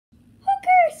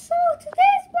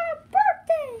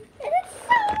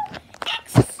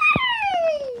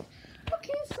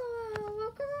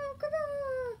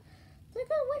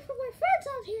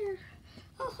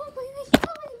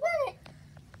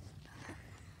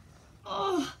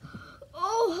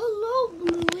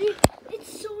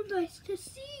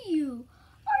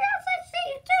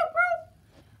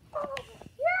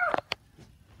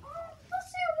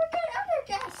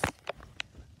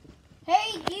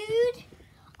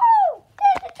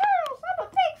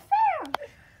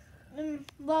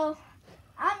Well,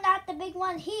 I'm not the big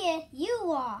one here.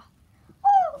 You are.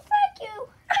 Oh, thank you.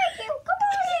 Thank you. Come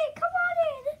on in. Come on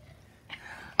in.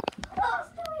 What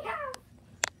else do we have?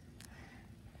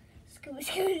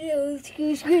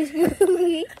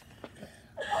 Scooby.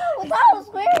 Oh, that was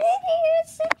weird. He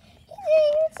didn't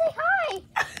even say hi.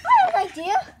 I have an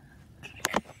idea.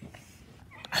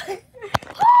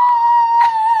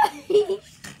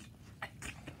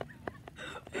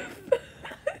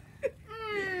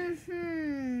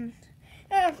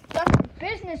 Got some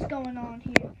business going on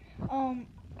here.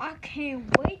 I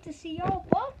can't wait to see your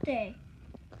birthday.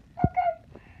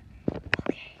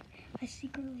 Okay. I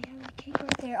secretly have a cake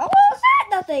right there. Oh, what was that?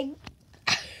 Nothing.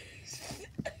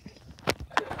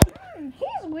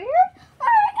 He's weird.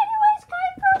 Alright, anyways,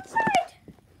 guys, go outside.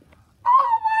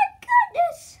 Oh my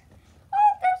goodness.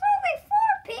 Oh, there's only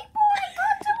 4 people. I go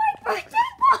to my birthday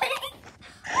party.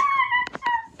 Oh, that's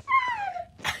so sad.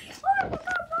 Oh, I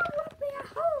forgot Mom left me at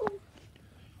home.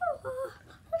 Oh,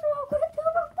 I don't know what I'm going to do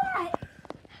about that.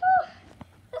 Oh,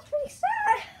 that's pretty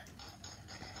sad.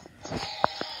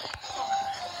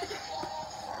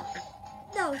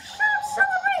 No, stop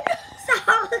celebrating.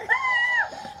 Stop.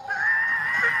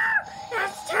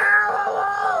 That's terrible.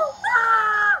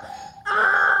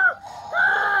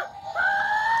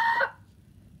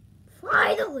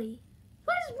 Finally.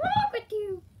 What is wrong with you?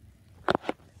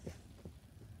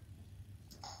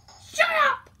 Shut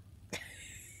up.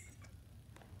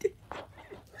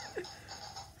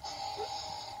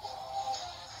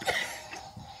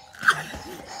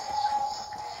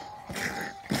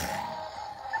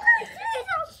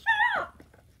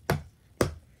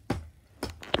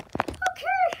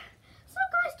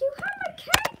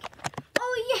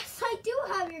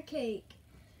 Your cake.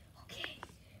 Okay,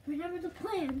 remember the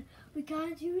plan. We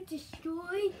gotta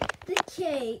destroy the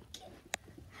cake.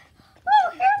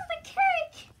 Oh, here's the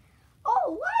cake.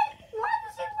 Oh, what? Why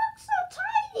does it look so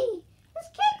tiny? This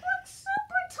cake looks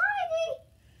super tiny.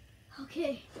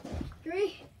 Okay,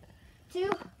 3,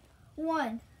 2,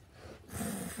 1.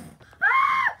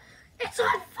 Ah! It's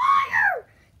on fire!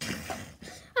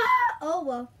 Ah! Oh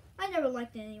well, I never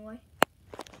liked it anyway.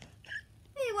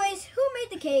 Anyways, who made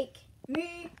the cake?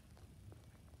 Me.